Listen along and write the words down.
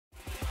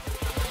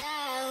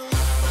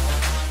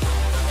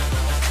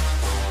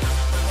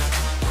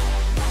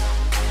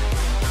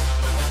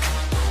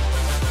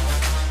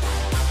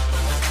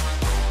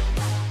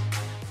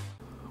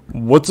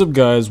What's up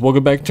guys,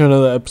 welcome back to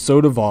another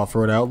episode of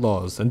Offroad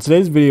Outlaws. In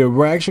today's video,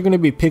 we're actually going to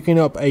be picking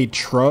up a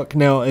truck.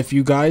 Now, if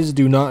you guys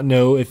do not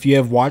know, if you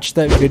have watched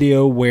that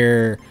video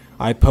where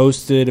I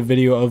posted a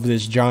video of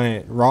this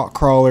giant rock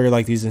crawler,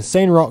 like these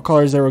insane rock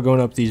crawlers that were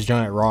going up these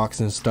giant rocks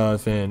and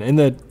stuff, and in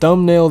the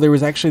thumbnail there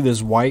was actually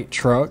this white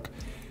truck,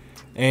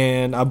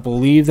 and I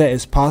believe that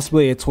is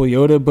possibly a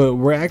Toyota, but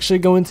we're actually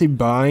going to be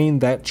buying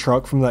that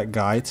truck from that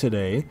guy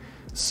today.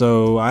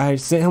 So I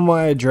sent him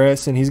my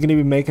address and he's going to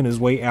be making his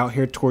way out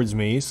here towards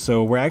me.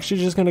 So we're actually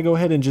just going to go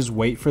ahead and just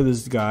wait for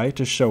this guy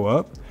to show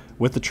up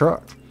with the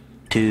truck.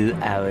 2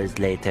 hours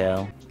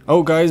later.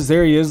 Oh guys,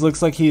 there he is.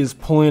 Looks like he is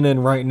pulling in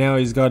right now.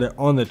 He's got it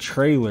on the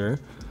trailer.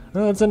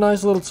 Oh, it's a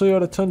nice little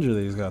Toyota Tundra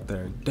that he's got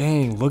there.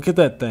 Dang, look at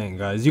that thing,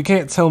 guys. You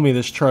can't tell me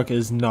this truck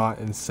is not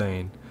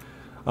insane.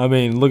 I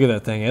mean, look at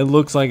that thing. It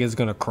looks like it's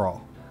going to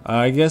crawl.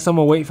 I guess I'm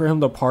going to wait for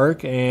him to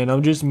park and I'll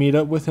just meet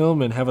up with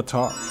him and have a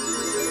talk.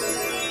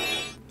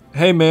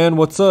 Hey man,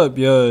 what's up?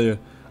 Yeah,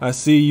 I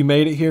see you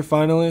made it here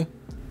finally.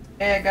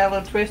 Yeah, I got a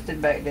little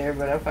twisted back there,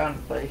 but I found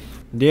a place.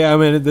 Yeah, I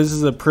mean, this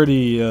is a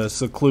pretty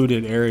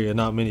secluded area.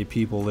 Not many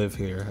people live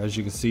here. As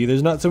you can see,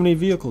 there's not so many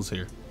vehicles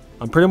here.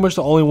 I'm pretty much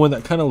the only one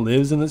that kind of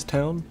lives in this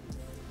town.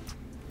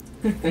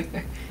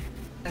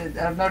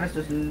 I've noticed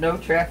there's no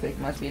traffic.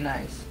 Must be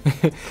nice.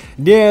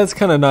 Yeah, it's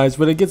kind of nice,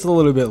 but it gets a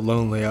little bit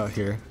lonely out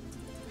here.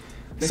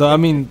 So, I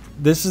mean,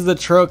 this is the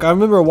truck. I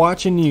remember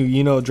watching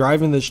you know,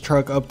 driving this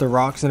truck up the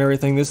rocks and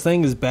everything. This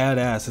thing is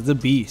badass. It's a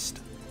beast.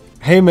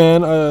 Hey,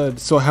 man,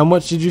 so how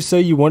much did you say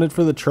you wanted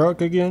for the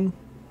truck again?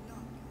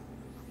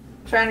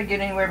 I'm trying to get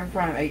anywhere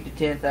from 8 to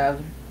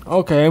 10,000.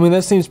 Okay, I mean,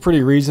 that seems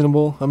pretty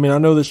reasonable. I mean, I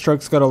know this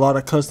truck's got a lot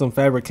of custom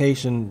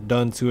fabrication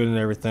done to it and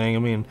everything. I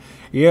mean,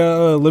 yeah,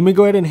 let me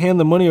go ahead and hand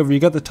the money over. You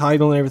got the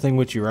title and everything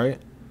with you,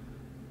 right?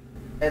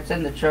 That's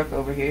in the truck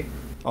over here.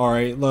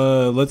 Alright,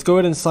 let's go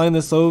ahead and sign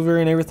this over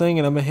and everything,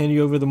 and I'm gonna hand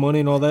you over the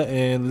money and all that,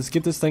 and let's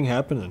get this thing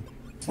happening.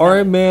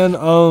 Alright, man,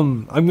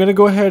 I'm gonna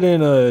go ahead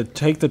and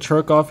take the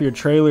truck off your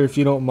trailer if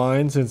you don't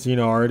mind, since, you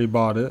know, I already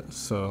bought it,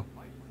 so.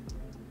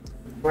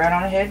 Right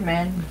on ahead,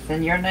 man. It's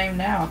in your name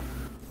now.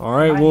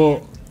 Alright,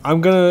 well, I'm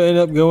gonna end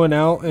up going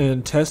out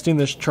and testing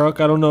this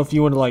truck. I don't know if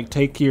you want to, like,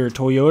 take your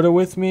Toyota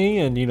with me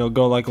and, you know,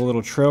 go, like, a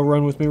little trail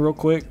run with me real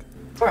quick.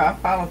 I'll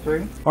follow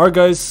through. Alright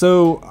guys,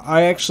 so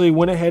I actually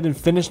went ahead and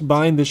finished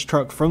buying this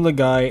truck from the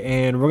guy,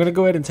 and we're going to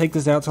go ahead and take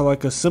this out to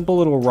like a simple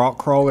little rock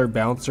crawler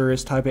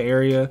bouncer-ish type of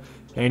area.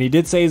 And he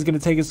did say he's going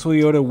to take his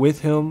Toyota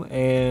with him,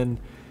 and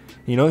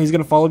you know, he's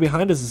going to follow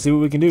behind us and see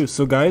what we can do.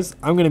 So guys,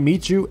 I'm going to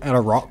meet you at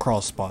a rock crawl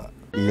spot.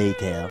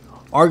 Later.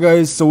 Alright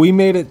guys, so we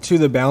made it to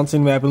the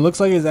bouncing map, and it looks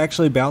like it's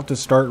actually about to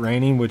start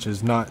raining, which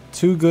is not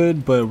too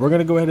good, but we're going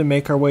to go ahead and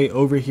make our way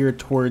over here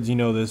towards, you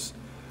know, this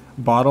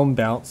bottom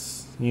bounce,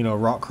 you know,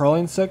 rock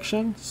crawling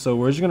section. So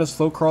we're just gonna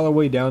slow crawl our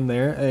way down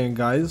there, and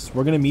guys,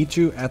 we're gonna meet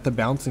you at the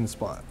bouncing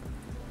spot.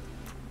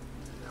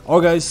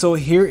 Oh guys, so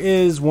here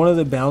is one of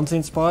the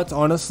bouncing spots.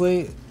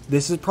 Honestly,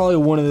 this is probably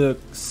one of the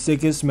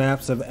sickest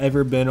maps I've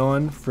ever been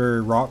on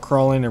for rock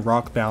crawling and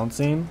rock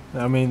bouncing.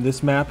 I mean,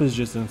 this map is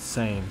just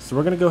insane. So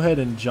we're gonna go ahead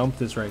and jump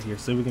this right here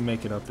so we can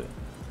make it up it.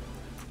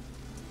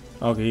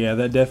 Okay, yeah,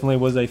 that definitely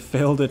was a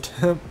failed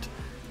attempt.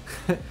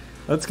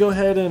 Let's go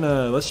ahead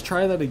and let's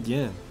try that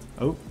again.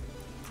 Oh,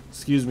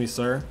 excuse me,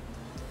 sir.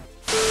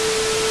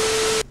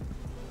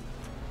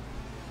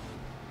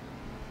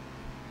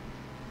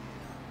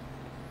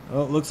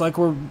 Oh, it looks like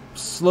we're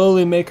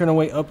slowly making our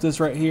way up this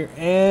right here,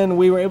 and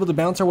we were able to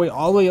bounce our way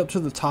all the way up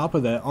to the top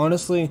of that.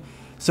 Honestly,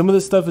 some of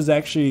this stuff is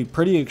actually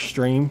pretty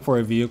extreme for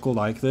a vehicle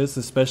like this,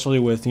 especially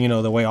with, you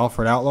know, the way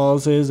Offroad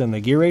Outlaws is and the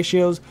gear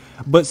ratios.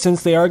 But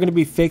since they are going to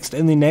be fixed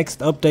in the next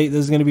update,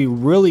 this is going to be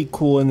really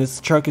cool, and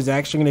this truck is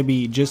actually going to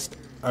be just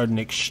an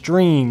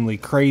extremely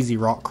crazy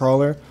rock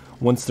crawler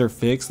once they're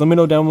fixed. Let me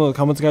know down below in the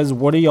comments, guys,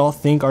 what do y'all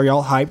think? Are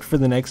y'all hyped for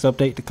the next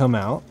update to come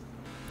out?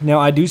 Now,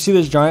 I do see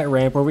this giant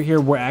ramp over here.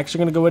 We're actually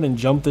going to go ahead and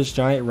jump this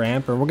giant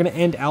ramp, and we're going to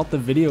end out the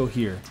video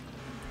here.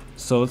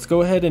 So let's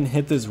go ahead and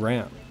hit this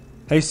ramp.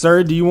 Hey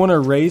sir, do you want to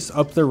race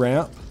up the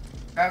ramp?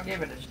 I'll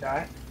give it a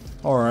shot.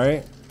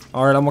 Alright,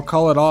 I'm going to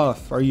call it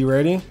off. Are you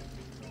ready?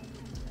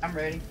 I'm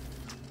ready.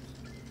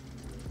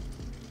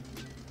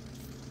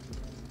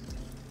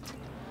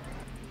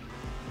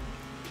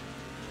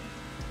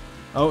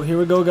 Oh, here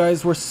we go,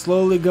 guys. We're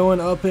slowly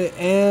going up it,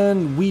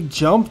 and we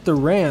jumped the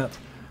ramp.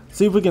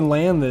 See if we can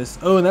land this.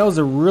 Oh, and that was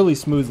a really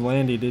smooth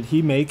landing. Did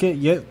he make it?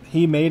 Yep,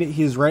 he made it.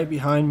 He's right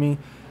behind me.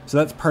 So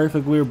that's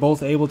perfect. We were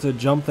both able to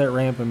jump that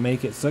ramp and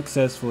make it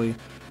successfully.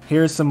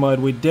 Here's some mud.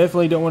 We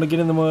definitely don't want to get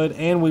in the mud,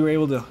 and we were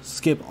able to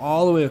skip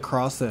all the way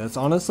across that. It's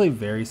honestly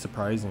very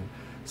surprising.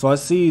 So I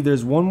see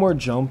there's one more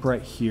jump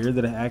right here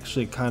that I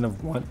actually kind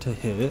of want to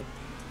hit.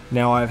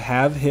 Now, I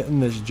have hit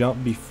this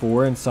jump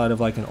before inside of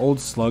like an old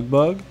slug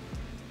bug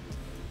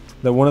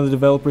that one of the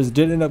developers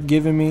did end up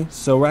giving me.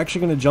 So we're actually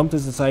going to jump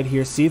this inside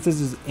here, see if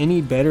this is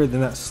any better than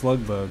that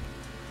slug bug.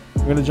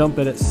 We're going to jump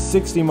it at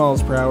 60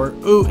 miles per hour.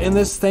 Ooh, and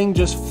this thing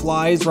just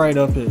flies right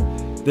up it.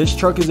 This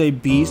truck is a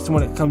beast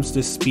when it comes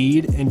to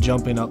speed and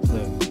jumping up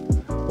things.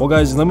 Well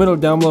guys, let me know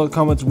down below in the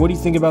comments, what do you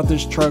think about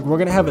this truck? We're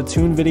gonna have a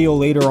tune video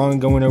later on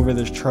going over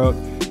this truck.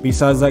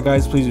 Besides that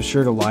guys, please be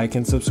sure to like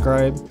and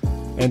subscribe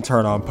and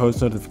turn on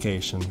post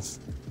notifications.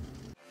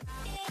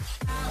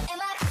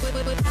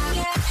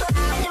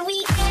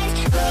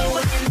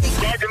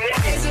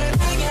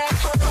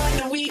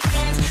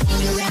 Weekends.